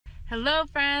Hello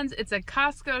friends, it's a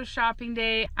Costco shopping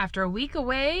day. After a week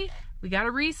away, we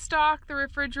gotta restock the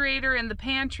refrigerator and the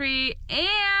pantry,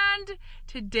 and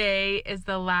today is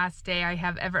the last day I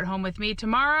have Everett home with me.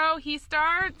 Tomorrow he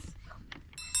starts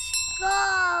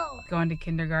going to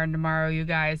kindergarten tomorrow, you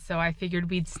guys. So I figured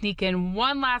we'd sneak in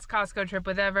one last Costco trip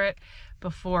with Everett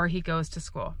before he goes to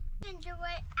school. We can do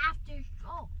it after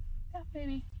school. Yeah,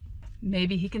 maybe.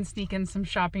 Maybe he can sneak in some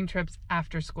shopping trips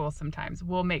after school sometimes.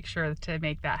 We'll make sure to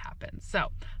make that happen. So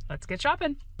let's get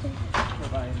shopping.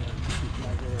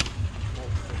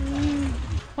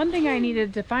 One thing I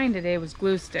needed to find today was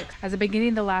glue sticks. As I'm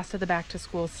beginning the last of the back to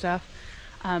school stuff,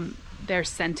 they're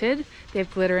scented, they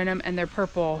have glitter in them, and they're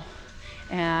purple.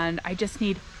 And I just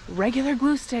need regular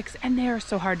glue sticks, and they are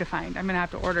so hard to find. I'm gonna have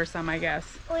to order some, I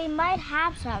guess. We might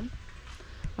have some.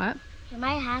 What? We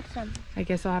might have some. I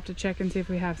guess I'll have to check and see if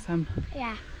we have some.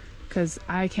 Yeah. Because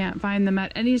I can't find them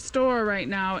at any store right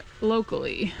now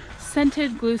locally.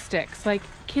 Scented glue sticks. Like,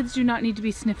 kids do not need to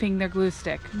be sniffing their glue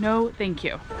stick. No, thank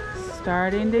you.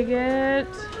 Starting to get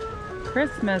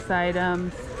Christmas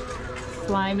items.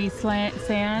 Slimy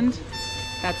sand.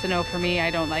 That's a no for me. I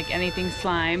don't like anything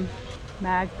slime.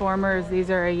 Mag formers,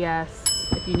 these are a yes.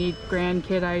 If you need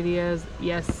grandkid ideas,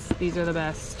 yes, these are the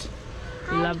best.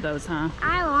 You love those, huh?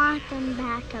 I want them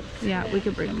back up. Yeah, we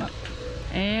could bring them up.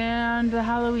 And the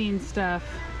Halloween stuff.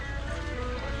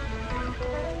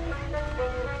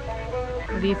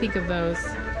 What do you think of those? 3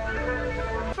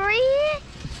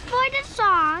 for the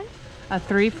song. A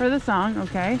 3 for the song,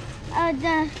 okay.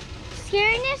 The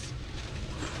scariness,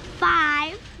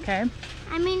 5. Okay.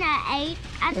 I mean 8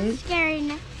 at the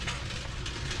scariness.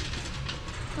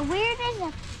 The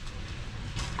weirdness,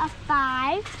 a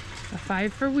 5. A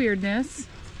 5 for weirdness.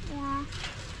 Yeah.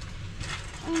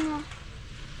 And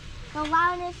the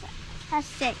loudness, a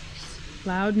 6.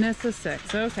 Loudness, a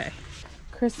 6, okay.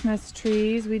 Christmas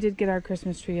trees. We did get our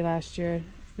Christmas tree last year.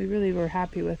 We really were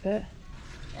happy with it.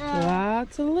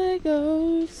 Lots of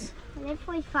Legos. And if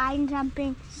we find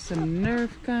something. Some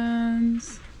Nerf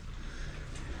guns.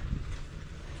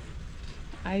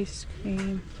 Ice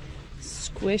cream.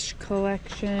 Squish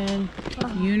collection.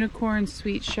 Unicorn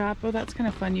sweet shop. Oh, that's kind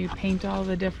of fun. You paint all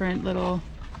the different little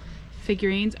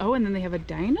figurines. Oh, and then they have a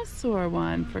dinosaur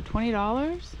one for $20.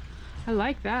 I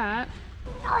like that.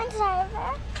 Go inside of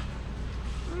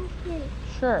there.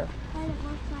 Sure. But it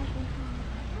looks like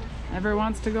it. Everett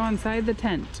wants to go inside the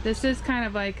tent. This is kind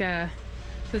of like a,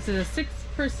 this is a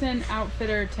 6%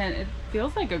 outfitter tent. It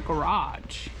feels like a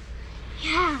garage.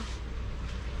 Yeah.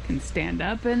 Can stand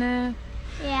up in it.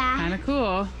 Yeah. Kind of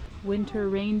cool. Winter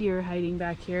reindeer hiding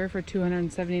back here for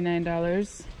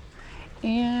 $279.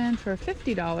 And for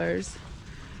 $50,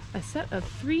 a set of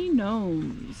 3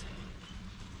 gnomes.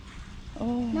 Oh,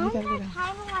 Gnomes are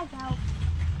kind of like elves.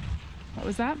 What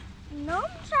was that?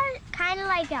 Gnomes are kind of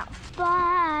like elves,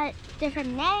 but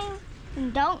different names,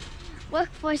 and don't look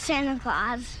for Santa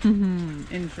Claus.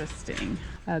 Interesting.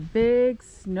 A big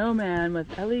snowman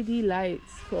with LED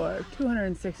lights for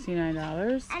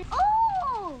 $269. And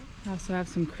I also have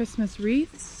some Christmas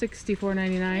wreaths,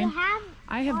 $64.99.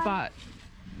 I have bought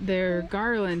their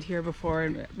garland here before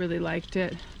and really liked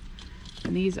it.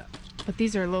 And these, but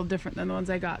these are a little different than the ones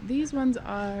I got. These ones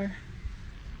are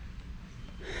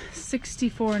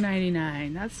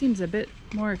 $64.99. That seems a bit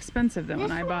more expensive than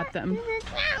when I bought them.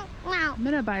 I'm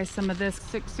gonna buy some of this,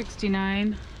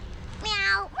 $6.69.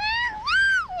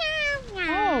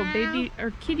 Oh, baby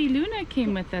or kitty Luna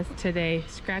came with us today.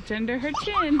 Scratch under her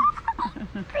chin.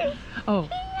 Oh,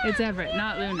 it's Everett,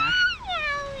 not Luna.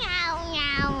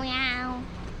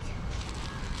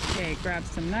 Okay, grab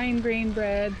some 9-grain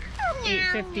bread,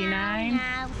 $8.59.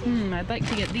 I'd like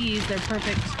to get these. They're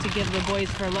perfect to give the boys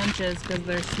for lunches because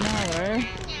they're smaller.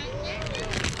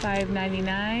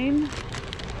 $5.99.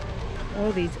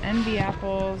 Oh, these Envy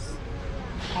apples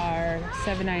are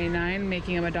 $7.99,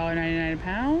 making them $1.99 a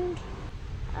pound.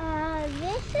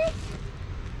 This is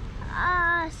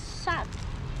something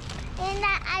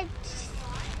that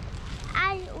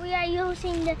we are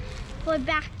using for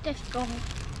back to school.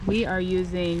 We are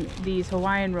using these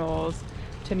Hawaiian rolls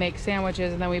to make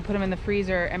sandwiches, and then we put them in the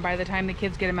freezer, and by the time the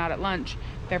kids get them out at lunch,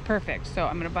 they're perfect. So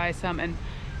I'm gonna buy some and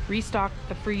restock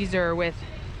the freezer with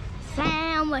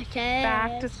Sandwiches.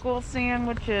 back to school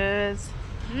sandwiches.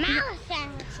 Mouse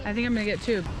sandwiches. I think I'm gonna get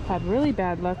 2. Had really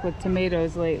bad luck with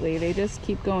tomatoes lately. They just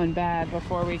keep going bad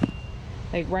before we,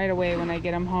 like right away when I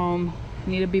get them home.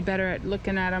 Need to be better at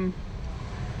looking at them.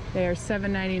 They are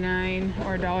 $7.99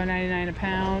 or $1.99 a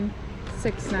pound.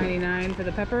 $6.99 for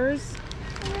the peppers.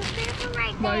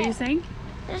 What are you saying?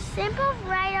 There's simple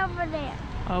right over there.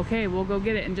 Okay, we'll go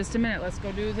get it in just a minute. Let's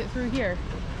go do it through here.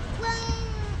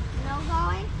 No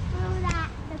going through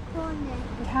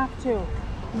have to.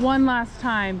 One last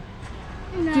time.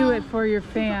 No. Do it for your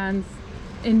fans.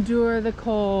 Endure the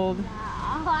cold. No,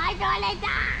 I'm gonna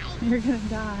die. You're gonna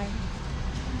die.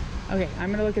 Okay,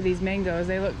 I'm gonna look at these mangoes.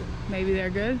 They look, maybe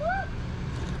they're good.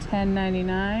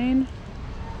 $10.99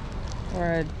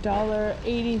 or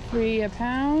 $1.83 a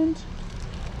pound.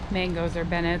 Mangoes are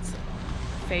Bennett's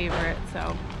favorite,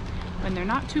 so when they're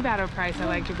not too bad of a price, I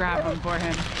like to grab them for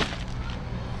him.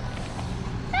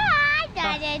 I'm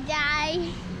gonna die.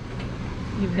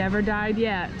 You've never died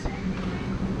yet.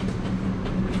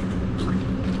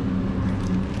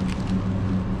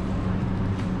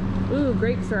 Ooh,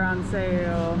 grapes are on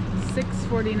sale.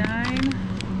 $6.49.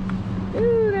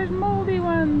 Ooh, there's moldy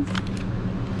ones.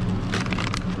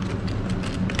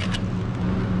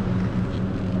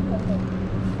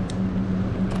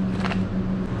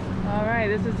 All right,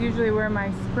 this is usually where my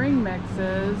spring mix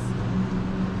is.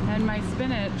 And my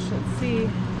spinach, let's see.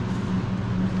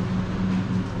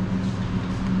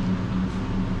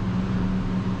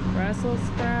 Brussels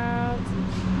sprouts.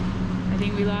 I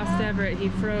think we lost Everett, he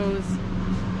froze.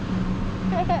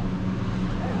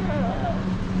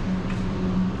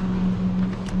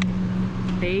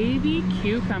 Baby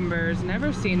cucumbers,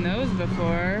 never seen those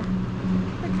before.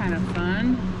 They're kind of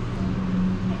fun.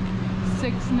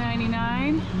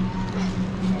 $6.99.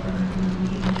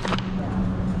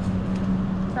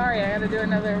 Sorry, I gotta do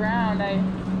another round. I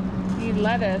need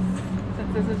lettuce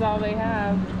since this is all they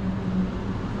have.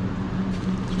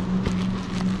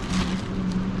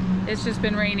 It's just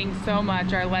been raining so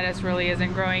much, our lettuce really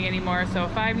isn't growing anymore, so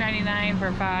 $5.99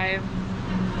 for 5.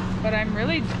 But I'm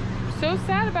really so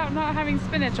sad about not having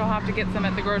spinach. I'll have to get some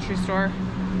at the grocery store.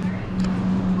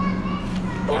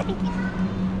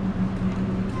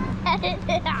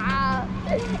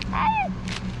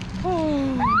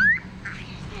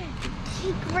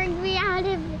 She bring me out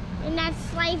of in that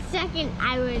slight second,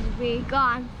 I would be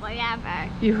gone forever.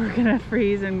 You were gonna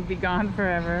freeze and be gone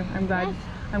forever. I'm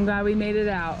glad we made it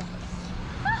out.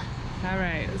 All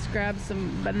right, let's grab some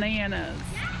bananas.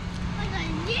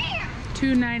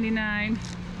 $2.99.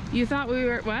 You thought we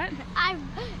were what?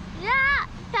 That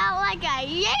felt like a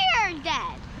year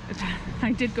dead.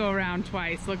 I did go around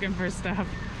twice looking for stuff.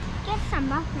 Get some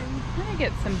muffins. I'm gonna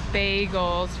get some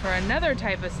bagels for another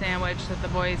type of sandwich that the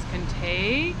boys can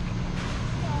take.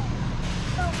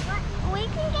 We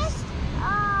can get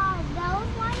those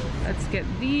ones. Let's get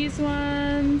these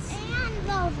ones. And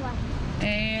those ones.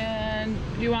 And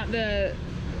you want the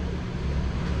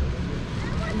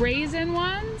raisin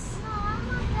ones? No, I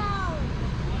want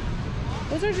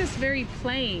those. Those are just very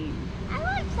plain. I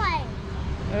want plain.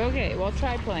 Okay, we'll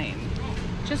try plain.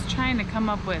 Just trying to come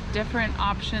up with different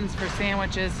options for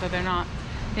sandwiches so they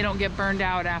don't get burned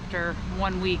out after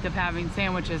 1 week of having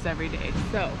sandwiches every day.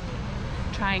 So,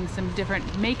 trying some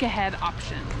different make-ahead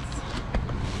options.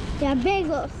 Yeah,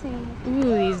 bagel sandwich.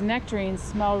 Ooh, these nectarines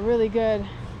smell really good.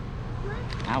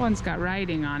 That one's got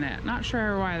writing on it. Not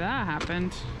sure why that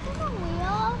happened.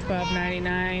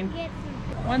 $12.99.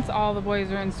 Once all the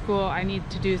boys are in school, I need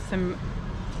to do some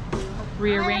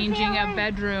rearranging of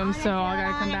bedrooms, so I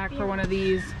gotta come back for one of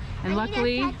these. And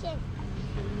luckily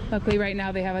right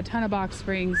now they have a ton of box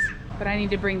springs, but I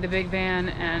need to bring the big van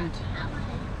and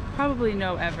probably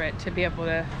no Everett to be able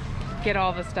to get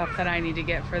all the stuff that I need to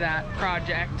get for that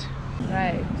project.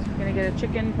 Right, gonna get a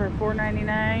chicken for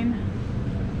 $4.99.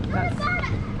 Put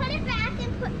it back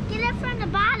and get it from the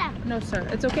bottom. No, sir,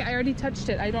 it's okay. I already touched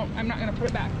it. I'm not gonna put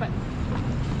it back, but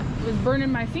it was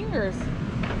burning my fingers.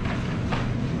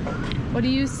 What do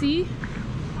you see?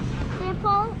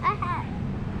 Sample ahead.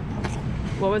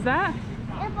 What was that?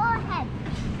 Sample ahead.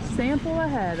 Sample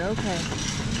ahead, okay.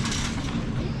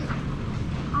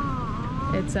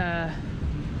 Aww. It's a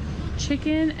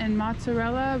chicken and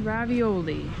mozzarella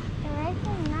ravioli.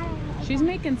 She's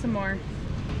making some more.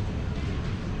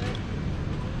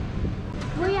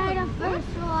 We are the first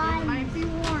one. It might be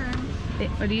warm.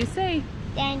 What do you say?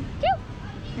 Thank you.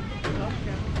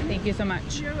 Thank you so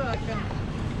much. You're welcome.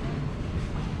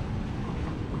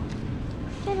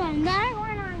 There's another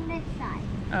one on this side.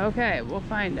 Okay, we'll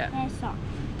find it. This one.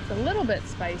 It's a little bit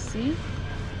spicy.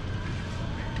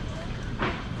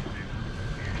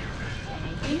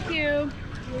 Thank you.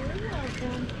 You're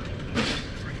welcome.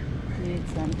 Need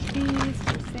some cheese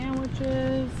for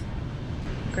sandwiches.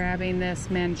 Grabbing this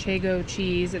manchego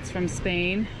cheese. It's from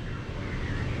Spain.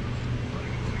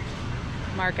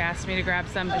 Mark asked me to grab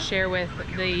some to share with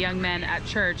the young men at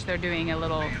church. They're doing a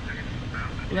little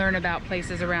learn about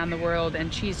places around the world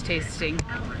and cheese tasting.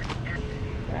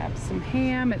 Grab some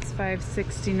ham. It's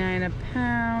 $5.69 a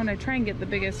pound. I try and get the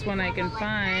biggest one I can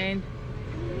find.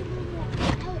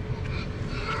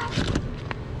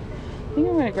 I think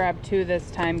I'm gonna grab 2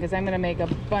 this time because I'm gonna make a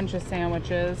bunch of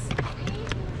sandwiches.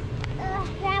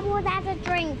 That was as a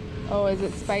drink. Oh, is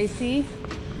it spicy?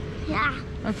 Yeah.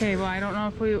 Okay, well, I don't know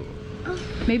if we...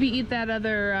 Maybe eat that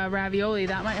other ravioli.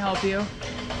 That might help you.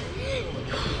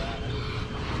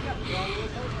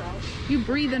 You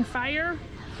breathing fire?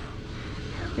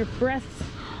 Your breath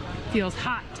feels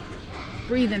hot.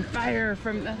 Breathing fire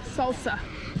from the salsa.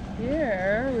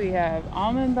 Here we have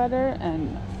almond butter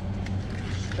and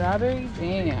strawberry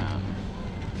jam.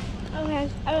 Okay,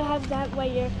 I'll have that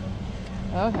later.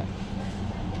 Okay.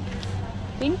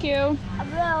 Thank you.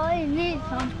 I really need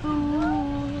some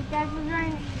food. That's a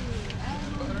drink.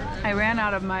 I ran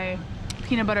out of my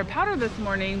peanut butter powder this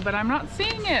morning, but I'm not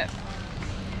seeing it.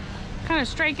 Kind of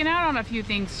striking out on a few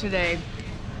things today.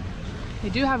 They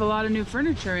do have a lot of new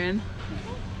furniture in.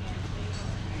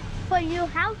 For your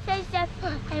house, I said,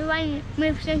 I want to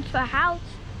move into a house.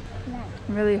 No.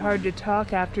 Really hard to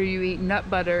talk after you eat nut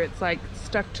butter. It's like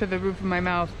stuck to the roof of my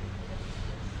mouth.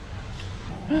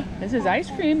 This is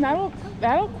ice cream. That'll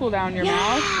cool down your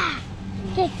mouth.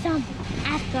 Get some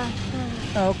after.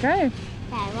 Okay.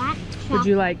 Would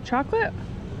you like chocolate?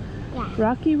 Yeah.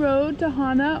 Rocky Road to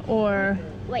Hana or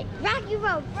Wait, Rocky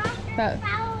Road.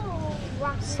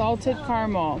 salted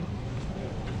caramel?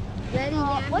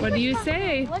 What do you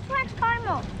say? What's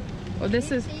caramel? Well,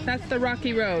 that's the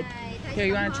Rocky Road. Here,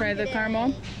 you want to try the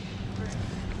caramel?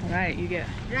 All right, you get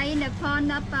Right in the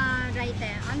corner up right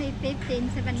there, only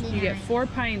 $15.79. you get 4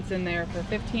 pints in there for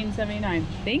 $15.79.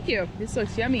 Thank you. This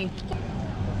looks yummy.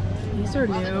 These are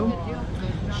new.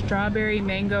 Strawberry,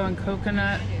 mango, and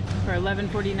coconut for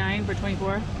 $11.49 for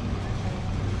 24.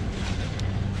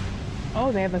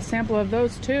 Oh, they have a sample of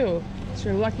those too. It's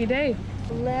your lucky day.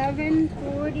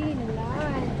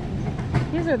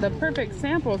 $11.49. These are the perfect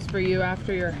samples for you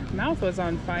after your mouth was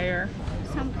on fire.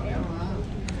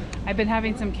 I've been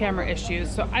having some camera issues,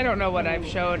 so I don't know what I've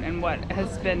shown and what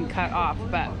has been cut off,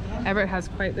 but Everett has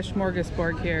quite the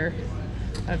smorgasbord here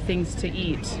of things to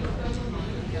eat.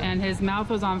 And his mouth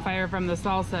was on fire from the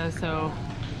salsa, so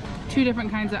 2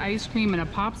 different kinds of ice cream and a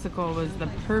popsicle was the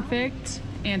perfect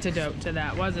antidote to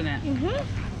that, wasn't it?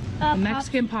 The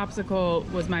Mexican popsicle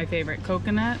was my favorite.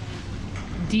 Coconut,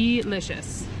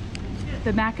 delicious.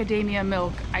 The macadamia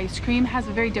milk ice cream has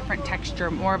a very different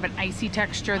texture, more of an icy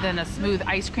texture than a smooth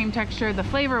ice cream texture. The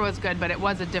flavor was good, but it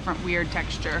was a different weird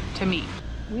texture to me.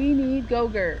 We need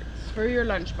Go-Gurts for your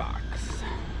lunchbox.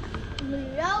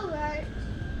 Yogurt.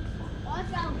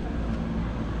 What's yogurt?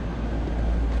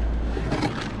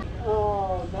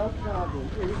 Oh, no problem.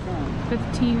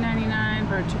 $15.99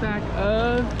 for a 2-pack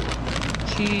of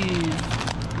cheese.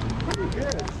 Pretty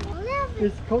good.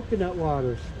 It's coconut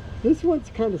waters. This one's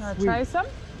kind of Wanna sweet. try some?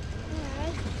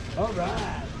 All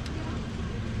right.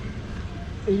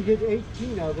 And you get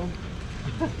 18 of them.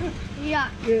 Yeah.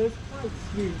 Yeah, it's quite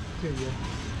sweet to you.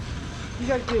 You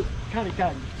got to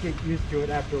get used to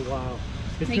it after a while.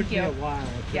 It Thank took me you. a while.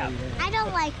 I'll tell you that. I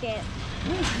don't like it.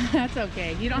 That's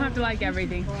okay. You don't have to like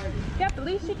everything. Yep, at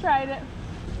least you tried it.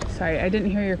 Sorry, I didn't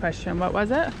hear your question. What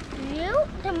was it? You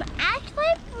can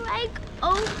actually like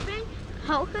open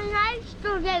coconuts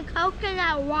to get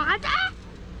coconut water?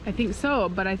 I think so,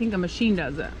 but I think a machine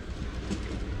does it.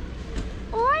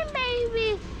 Or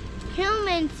maybe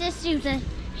humans just use a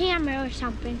hammer or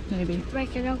something. Maybe.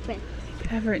 Break it open.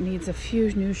 Everett needs a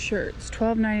few new shirts.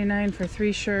 $12.99 for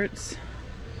 3 shirts.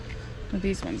 Well,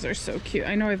 these ones are so cute.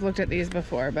 I know I've looked at these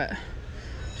before, but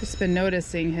just been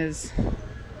noticing his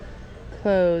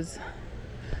clothes.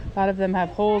 A lot of them have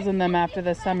holes in them after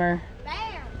the summer.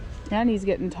 And he's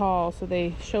getting tall, so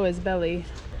they show his belly.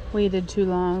 Waited too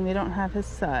long. They don't have his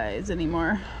size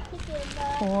anymore.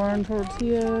 Corn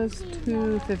tortillas,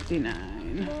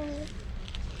 $2.59.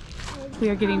 We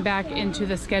are getting back into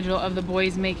the schedule of the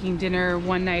boys making dinner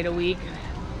 1 night a week.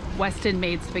 Weston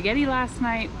made spaghetti last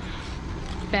night.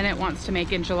 Bennett wants to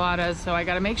make enchiladas, so I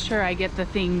gotta make sure I get the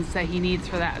things that he needs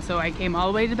for that. So I came all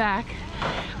the way to the back.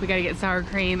 We gotta get sour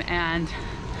cream and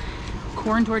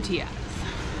corn tortillas.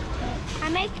 I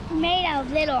made a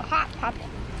little hot pocket.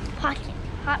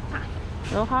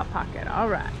 Little hot pocket, all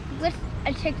right. With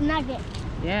a chicken nugget.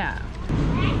 Yeah.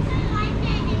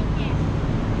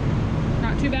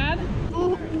 Not too bad?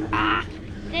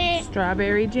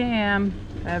 Strawberry jam.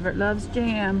 Everett loves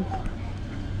jam.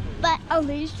 But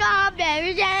only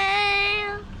strawberry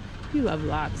jam. You love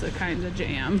lots of kinds of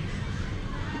jam.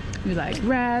 You like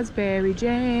raspberry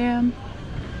jam.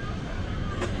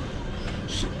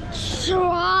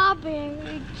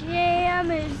 Strawberry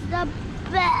jam is the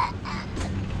best.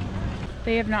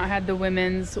 They have not had the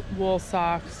women's wool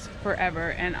socks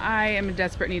forever, and I am in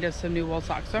desperate need of some new wool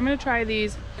socks. So I'm gonna try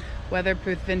these.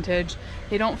 weatherproof vintage.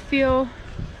 They don't feel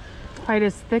quite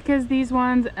as thick as these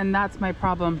ones, and that's my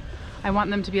problem. I want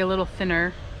them to be a little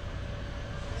thinner.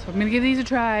 So I'm gonna give these a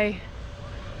try.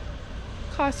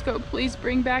 Costco, please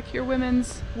bring back your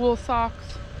women's wool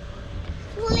socks.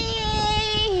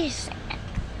 Please.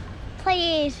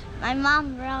 Please. My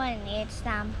mom really needs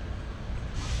them.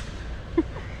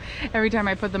 Every time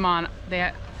I put them on, they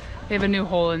have a new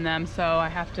hole in them, so I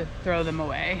have to throw them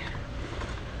away.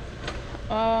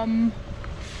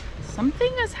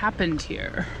 Something has happened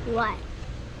here. What?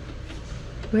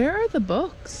 Where are the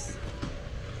books?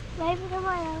 Maybe the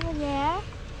one over there.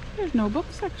 There's no book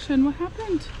section. What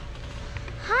happened?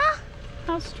 Huh?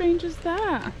 How strange is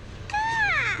that?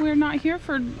 Ah. We're not here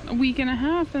for a week and a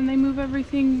half and they move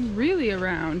everything really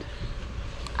around.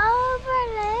 Over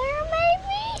there,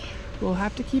 maybe? We'll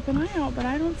have to keep an eye out, but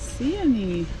I don't see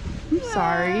any. I'm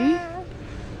sorry.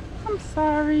 I'm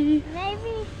sorry.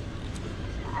 Maybe.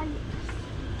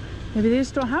 Maybe they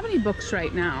just don't have any books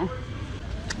right now.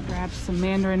 Grab some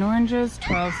mandarin oranges,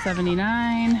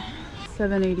 $12.79,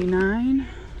 $7.89.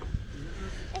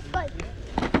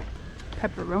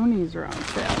 Pepperonis are on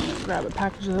sale. I'm gonna grab a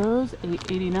package of those,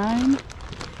 $8.89.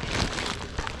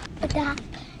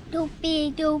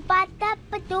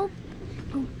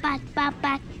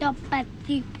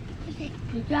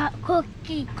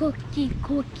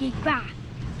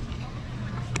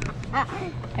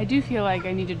 I do feel like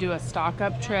I need to do a stock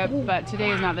up trip, but today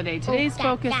is not the day. Today's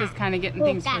focus is kind of getting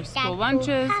things for school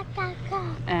lunches,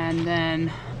 and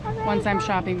then once I'm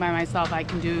shopping by myself, I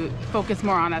can focus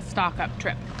more on a stock up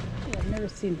trip. I've never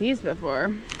seen these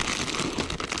before.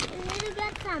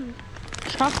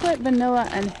 Chocolate, vanilla,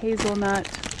 and hazelnut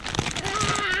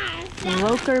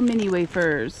Locher mini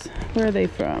wafers. Where are they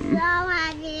from?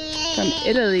 From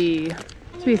Italy.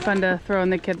 This would be fun to throw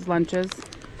in the kids' lunches.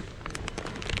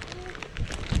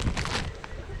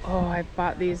 Oh, I've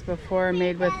bought these before,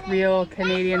 made with real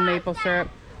Canadian maple syrup.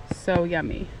 So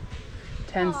yummy.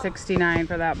 $10.69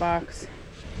 for that box.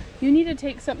 You need to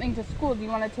take something to school. Do you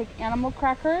want to take animal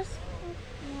crackers?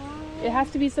 It has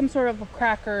to be some sort of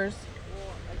crackers.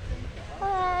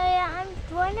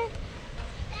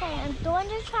 I'm going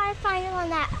to try to find it on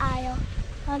that aisle.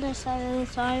 Other side of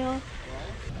this aisle.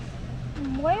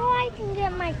 Where I can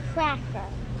get my cracker?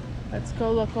 Let's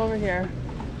go look over here.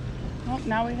 Oh,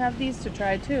 now we have these to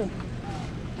try too.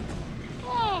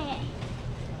 Hey.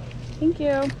 Thank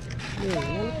you.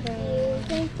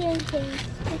 Thank you.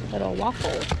 Little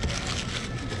waffle.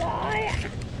 Sorry.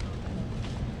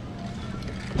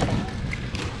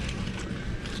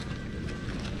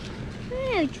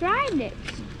 I tried it.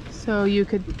 So you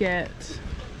could get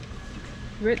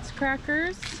Ritz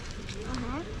crackers,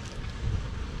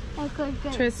 I could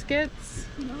get Triscuits.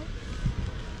 no.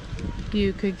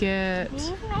 You could get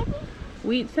These maybe?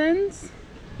 Wheat Thins.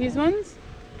 These ones.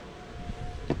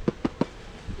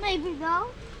 Maybe though.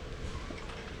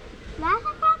 That's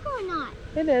a cracker or not?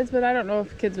 It is, but I don't know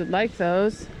if kids would like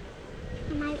those.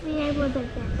 I might be able to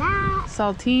get that.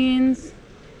 Saltines.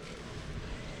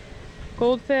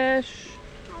 Goldfish.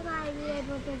 I might be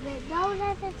able to get those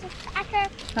if it's a cracker.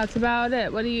 That's about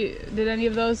it. Did any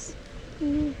of those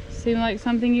seem like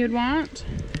something you'd want?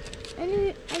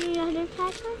 Any other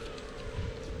crackers?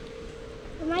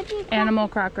 It might be a cracker. Animal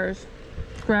crackers,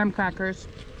 graham crackers,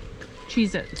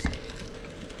 Cheez-Its.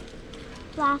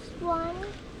 Last one.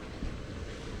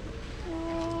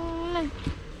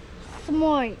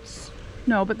 S'mores.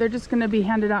 No, but they're just going to be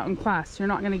handed out in class. You're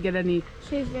not going to get any.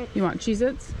 Cheez-Its. You want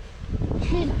Cheez-Its?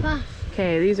 Cheese puff.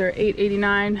 Okay, these are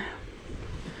 $8.89.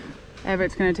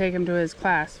 Everett's going to take him to his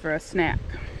class for a snack.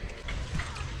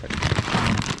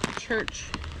 Church,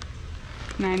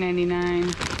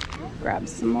 $9.99. Grab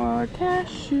some more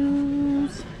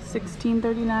cashews,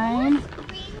 $16.39.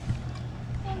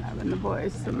 Grabbing the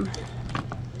boys some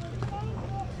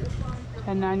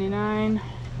 $10.99.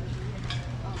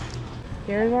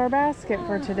 Here's our basket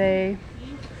for today.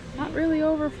 Not really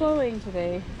overflowing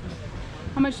today.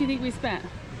 How much do you think we spent?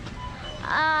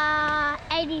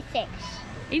 86.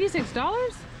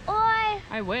 $86? Or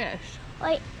I wish.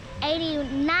 like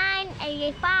 89,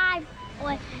 85,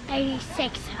 or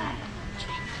 86.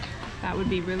 That would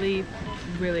be really,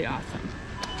 really awesome.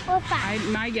 Or 5.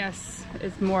 My guess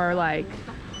is more like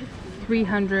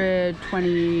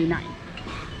 329.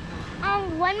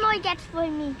 One more gets for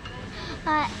me.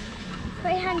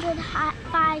 300,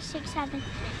 5, 6, 7,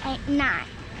 8, 9.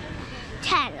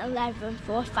 10, 11,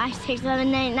 4, 5, 6,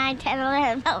 7, 8, 9, 10,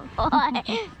 11, 4,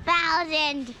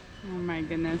 1,000. Oh my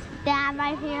goodness. Dad,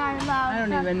 my feet are low. I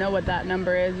don't even know what that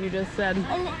number is you just said.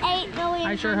 And 8 million.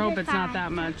 I sure hope it's not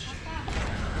that much.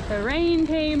 The rain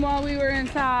came while we were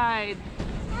inside.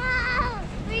 Oh,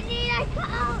 we We need a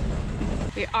coat.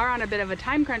 We are on a bit of a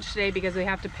time crunch today because we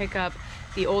have to pick up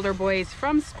the older boys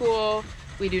from school.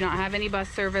 We do not have any bus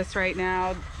service right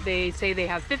now. They say they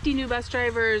have 50 new bus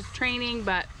drivers training,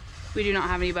 but we do not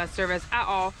have any bus service at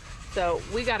all. So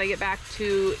we got to get back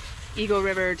to Eagle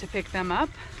River to pick them up.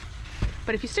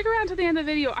 But if you stick around to the end of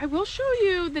the video, I will show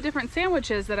you the different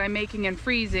sandwiches that I'm making and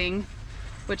freezing,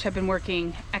 which have been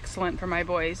working excellent for my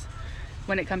boys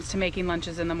when it comes to making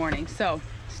lunches in the morning. So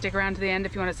stick around to the end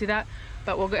if you want to see that.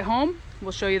 But we'll get home,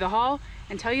 we'll show you the haul,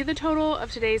 and tell you the total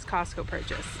of today's Costco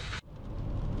purchase.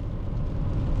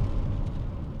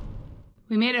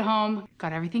 We made it home,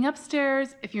 got everything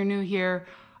upstairs. If you're new here,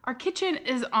 our kitchen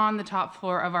is on the top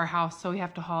floor of our house, so we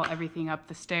have to haul everything up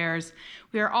the stairs.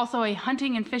 We are also a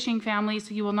hunting and fishing family,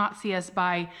 so you will not see us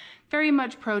buy very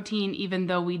much protein, even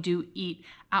though we do eat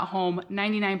at home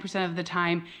 99% of the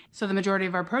time. So the majority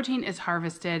of our protein is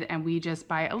harvested, and we just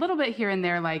buy a little bit here and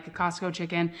there, like a Costco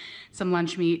chicken, some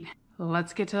lunch meat.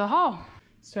 Let's get to the haul.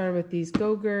 Started with these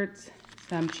Go-Gurts,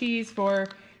 some cheese for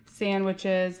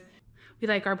sandwiches. We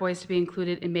like our boys to be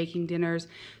included in making dinners.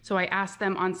 So I asked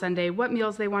them on Sunday what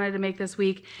meals they wanted to make this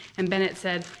week, and Bennett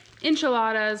said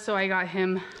enchiladas, so I got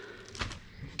him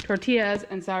tortillas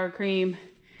and sour cream.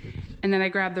 And then I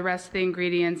grabbed the rest of the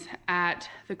ingredients at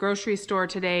the grocery store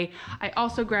today. I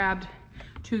also grabbed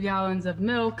 2 gallons of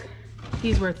milk.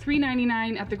 These were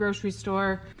 $3.99 at the grocery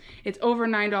store. It's over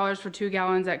 $9 for 2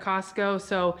 gallons at Costco,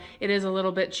 so it is a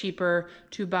little bit cheaper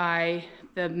to buy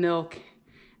the milk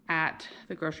at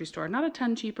the grocery store. Not a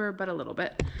ton cheaper, but a little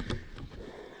bit.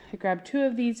 I grabbed 2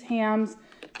 of these hams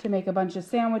to make a bunch of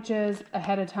sandwiches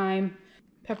ahead of time.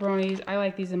 Pepperonis, I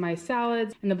like these in my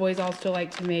salads, and the boys also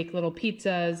like to make little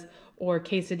pizzas or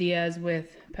quesadillas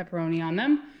with pepperoni on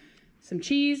them. Some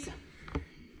cheese.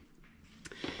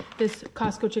 This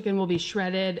Costco chicken will be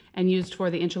shredded and used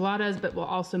for the enchiladas, but we'll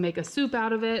also make a soup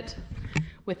out of it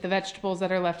with the vegetables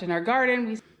that are left in our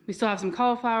garden. We still have some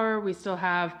cauliflower, we still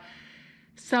have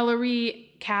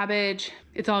celery, cabbage.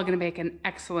 It's all gonna make an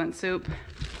excellent soup.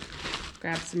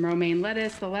 Grab some romaine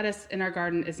lettuce. The lettuce in our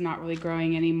garden is not really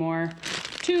growing anymore.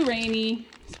 Too rainy.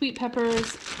 Sweet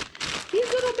peppers. These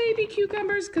little baby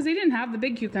cucumbers, because they didn't have the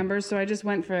big cucumbers, so I just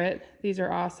went for it. These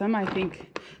are awesome. I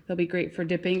think they'll be great for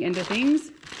dipping into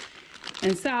things.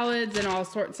 And salads and all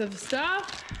sorts of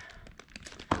stuff.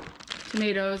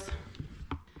 Tomatoes.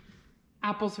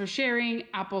 Apples for sharing,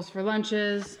 apples for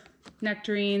lunches.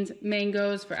 Nectarines,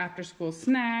 mangoes for after-school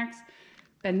snacks,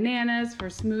 bananas for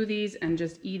smoothies and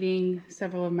just eating.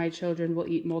 Several of my children will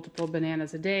eat multiple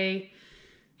bananas a day.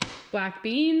 Black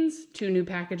beans, 2 new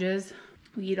packages.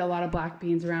 We eat a lot of black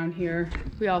beans around here.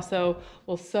 We also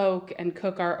will soak and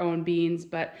cook our own beans,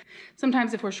 but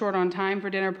sometimes if we're short on time for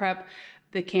dinner prep,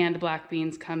 the canned black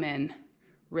beans come in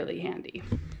really handy.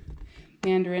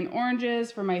 Mandarin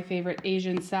oranges for my favorite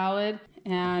Asian salad,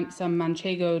 and some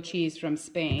manchego cheese from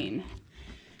Spain.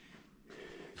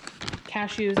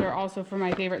 Cashews are also for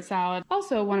my favorite salad.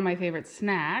 Also one of my favorite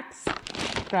snacks.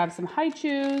 Grab some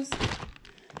haichus.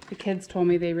 The kids told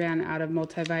me they ran out of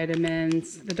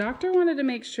multivitamins. The doctor wanted to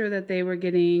make sure that they were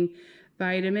getting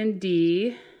vitamin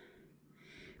D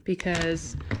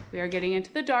because we are getting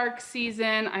into the dark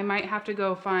season. I might have to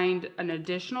go find an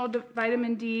additional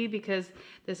vitamin D because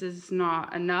this is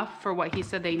not enough for what he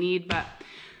said they need, but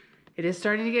it is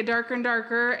starting to get darker and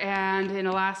darker, and in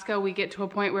Alaska we get to a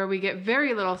point where we get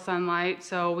very little sunlight,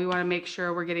 so we want to make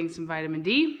sure we're getting some vitamin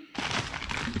D.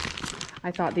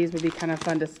 I thought these would be kind of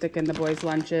fun to stick in the boys'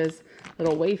 lunches.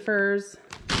 Little wafers.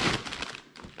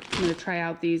 I'm going to try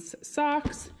out these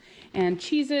socks and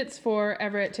Cheez-Its for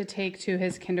Everett to take to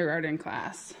his kindergarten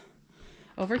class.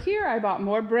 Over here I bought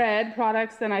more bread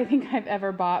products than I think I've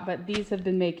ever bought, but these have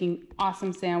been making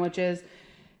awesome sandwiches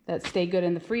that stay good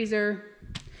in the freezer.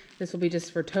 This will be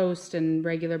just for toast and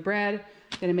regular bread.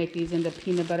 I'm gonna make these into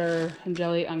peanut butter and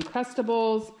jelly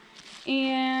Uncrustables.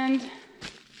 And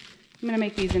I'm gonna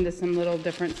make these into some little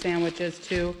different sandwiches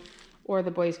too, or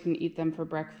the boys can eat them for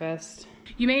breakfast.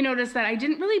 You may notice that I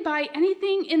didn't really buy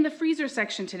anything in the freezer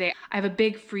section today. I have a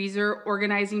big freezer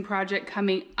organizing project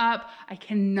coming up. I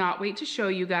cannot wait to show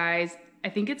you guys. I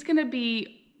think it's gonna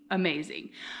be amazing.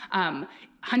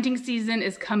 Hunting season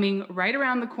is coming right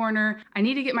around the corner. I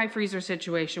need to get my freezer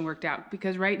situation worked out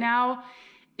because right now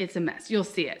it's a mess. You'll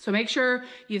see it. So make sure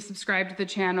you subscribe to the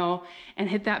channel and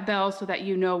hit that bell so that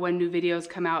you know when new videos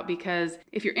come out, because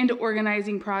if you're into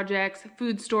organizing projects,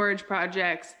 food storage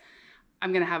projects,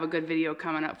 I'm gonna have a good video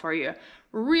coming up for you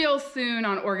real soon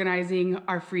on organizing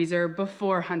our freezer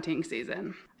before hunting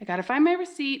season. I gotta find my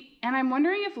receipt, and I'm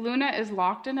wondering if Luna is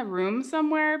locked in a room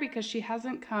somewhere because she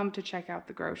hasn't come to check out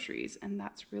the groceries, and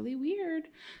that's really weird.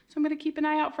 So I'm gonna keep an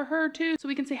eye out for her too, so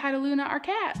we can say hi to Luna, our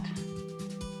cat.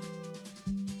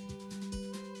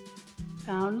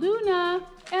 Found Luna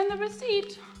and the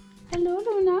receipt. Hello,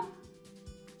 Luna.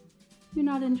 You're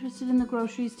not interested in the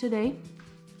groceries today?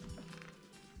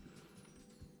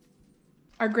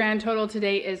 Our grand total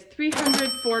today is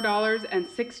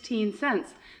 $304.16.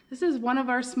 This is one of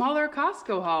our smaller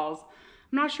Costco hauls.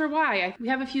 I'm not sure why. We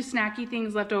have a few snacky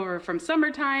things left over from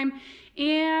summertime,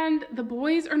 and the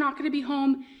boys are not gonna be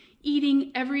home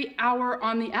eating every hour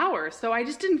on the hour. So I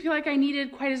just didn't feel like I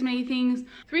needed quite as many things.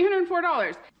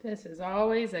 $304. This is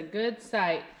always a good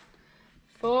sight.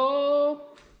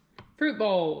 Full fruit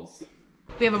bowls.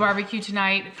 We have a barbecue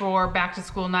tonight for back to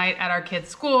school night at our kids'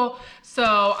 school.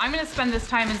 So I'm gonna spend this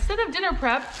time, instead of dinner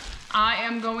prep, I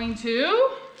am going to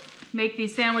make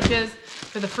these sandwiches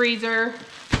for the freezer.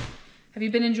 Have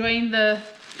you been enjoying the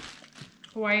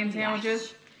Hawaiian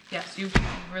sandwiches? Yes, you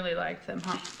really liked them,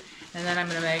 huh? And then I'm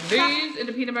gonna make these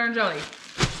into peanut butter and jelly.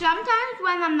 Sometimes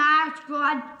when I'm not at school,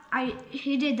 I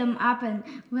heated them up and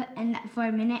for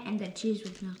a minute, and the cheese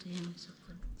was melting. It was so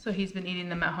good. So he's been eating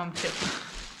them at home too.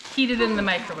 Heated in the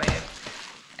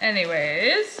microwave.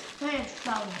 Anyways, I'm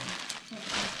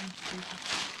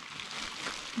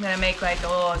gonna make like a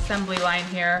little assembly line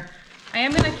here. I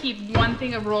am gonna keep one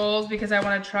thing of rolls because I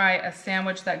wanna try a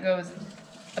sandwich that goes,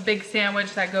 a big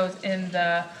sandwich that goes in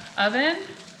the oven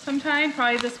sometime,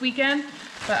 probably this weekend.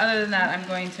 But other than that, I'm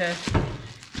going to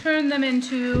turn them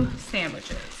into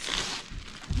sandwiches.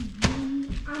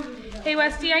 Hey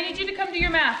Westy, I need you to come do your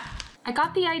math. I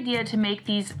got the idea to make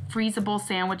these freezable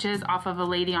sandwiches off of a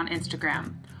lady on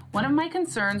Instagram. One of my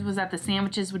concerns was that the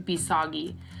sandwiches would be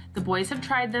soggy. The boys have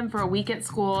tried them for a week at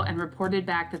school and reported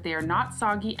back that they are not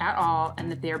soggy at all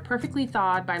and that they are perfectly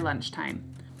thawed by lunchtime.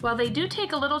 While they do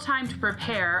take a little time to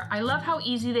prepare, I love how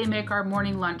easy they make our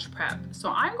morning lunch prep. So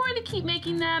I'm going to keep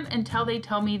making them until they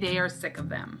tell me they are sick of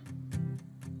them.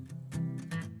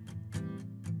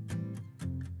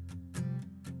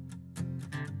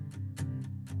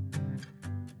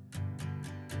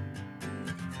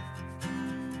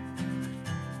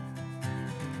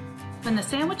 When the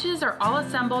sandwiches are all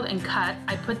assembled and cut,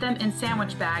 I put them in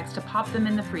sandwich bags to pop them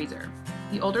in the freezer.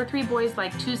 The older three boys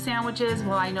like 2 sandwiches,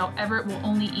 while I know Everett will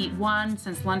only eat 1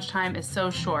 since lunchtime is so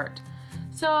short.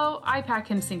 So I pack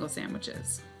him single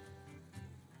sandwiches.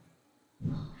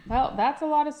 Well, that's a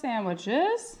lot of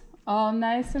sandwiches, all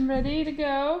nice and ready to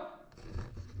go.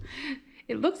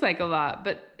 It looks like a lot,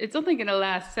 but it's only gonna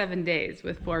last 7 days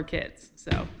with 4 kids,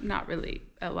 so not really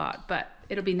a lot, but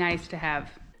it'll be nice to have.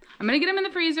 I'm gonna get them in the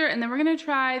freezer, and then we're gonna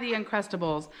try the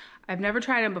Uncrustables. I've never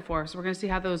tried them before, so we're gonna see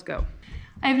how those go.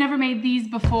 I've never made these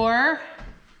before.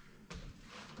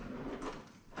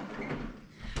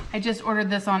 I just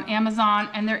ordered this on Amazon,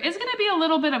 and there is gonna be a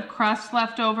little bit of crust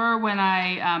left over when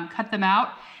I cut them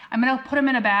out. I'm gonna put them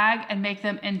in a bag and make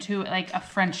them into like a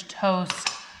French toast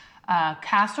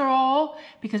casserole,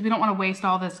 because we don't wanna waste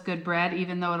all this good bread,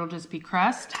 even though it'll just be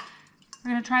crust.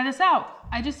 We're gonna try this out.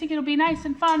 I just think it'll be nice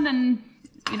and fun, and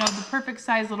you know, the perfect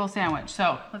size little sandwich.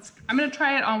 So I'm gonna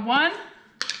try it on one,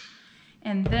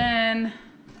 and then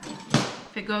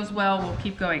if it goes well, we'll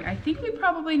keep going. I think we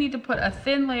probably need to put a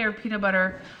thin layer of peanut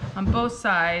butter on both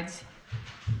sides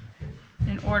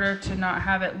in order to not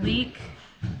have it leak.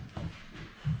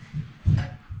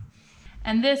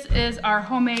 And this is our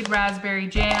homemade raspberry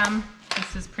jam.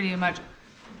 This is pretty much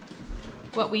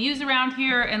what we use around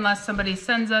here, unless somebody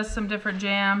sends us some different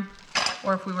jam.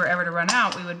 Or if we were ever to run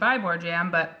out, we would buy more jam,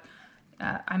 but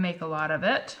I make a lot of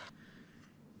it.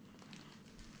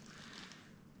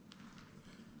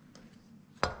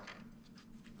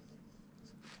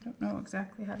 Don't know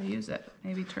exactly how to use it.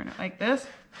 Maybe turn it like this.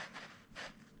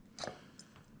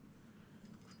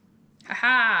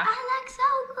 Haha! That looks so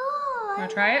good.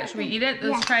 Wanna try it? Should we eat it?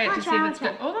 Let's try it to see if it's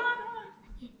good. Hold on.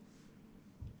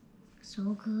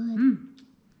 So good.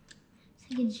 It's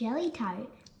like a jelly tart.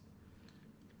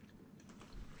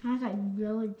 That's like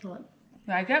really good. You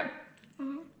like it?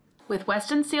 With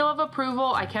Weston's seal of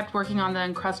approval, I kept working on the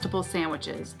Uncrustable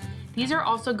sandwiches. These are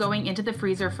also going into the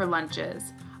freezer for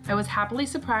lunches. I was happily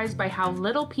surprised by how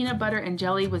little peanut butter and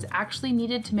jelly was actually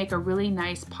needed to make a really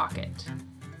nice pocket.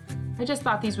 I just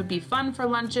thought these would be fun for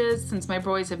lunches. Since my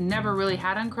boys have never really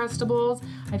had Uncrustables,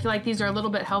 I feel like these are a little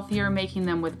bit healthier, making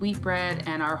them with wheat bread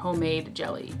and our homemade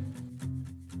jelly.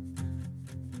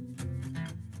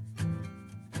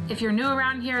 If you're new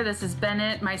around here, this is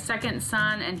Bennett, my second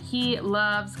son, and he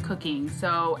loves cooking.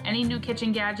 So any new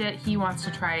kitchen gadget, he wants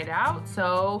to try it out.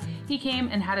 So he came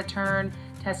and had a turn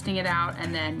testing it out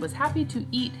and then was happy to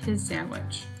eat his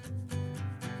sandwich.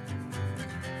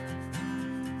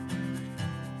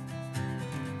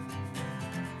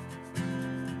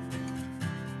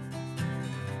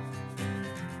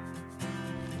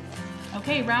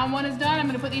 Okay, round one is done. I'm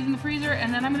gonna put these in the freezer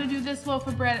and then I'm gonna do this loaf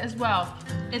of bread as well.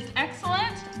 It's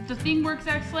excellent, the thing works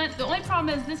excellent. The only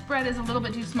problem is this bread is a little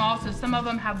bit too small, so some of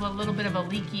them have a little bit of a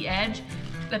leaky edge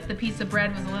if the piece of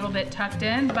bread was a little bit tucked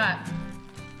in, but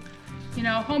you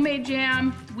know, homemade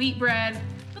jam, wheat bread,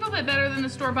 a little bit better than the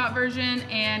store-bought version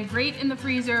and great in the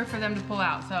freezer for them to pull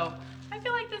out. So I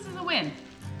feel like this is a win.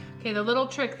 Okay, the little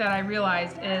trick that I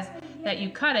realized is that you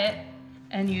cut it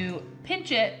and you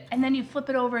pinch it and then you flip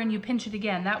it over and you pinch it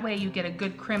again. That way you get a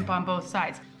good crimp on both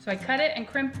sides. So I cut it and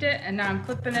crimped it and now I'm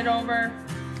flipping it over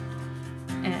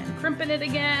and crimping it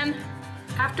again.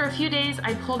 After a few days,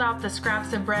 I pulled out the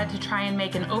scraps of bread to try and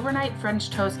make an overnight French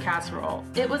toast casserole.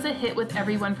 It was a hit with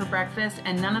everyone for breakfast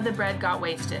and none of the bread got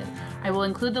wasted. I will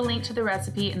include the link to the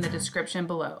recipe in the description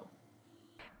below.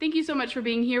 Thank you so much for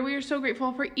being here. We are so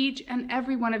grateful for each and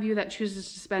every one of you that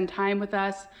chooses to spend time with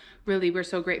us. Really, we're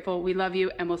so grateful. We love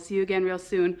you and we'll see you again real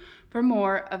soon for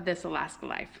more of This Alaska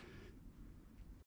Life.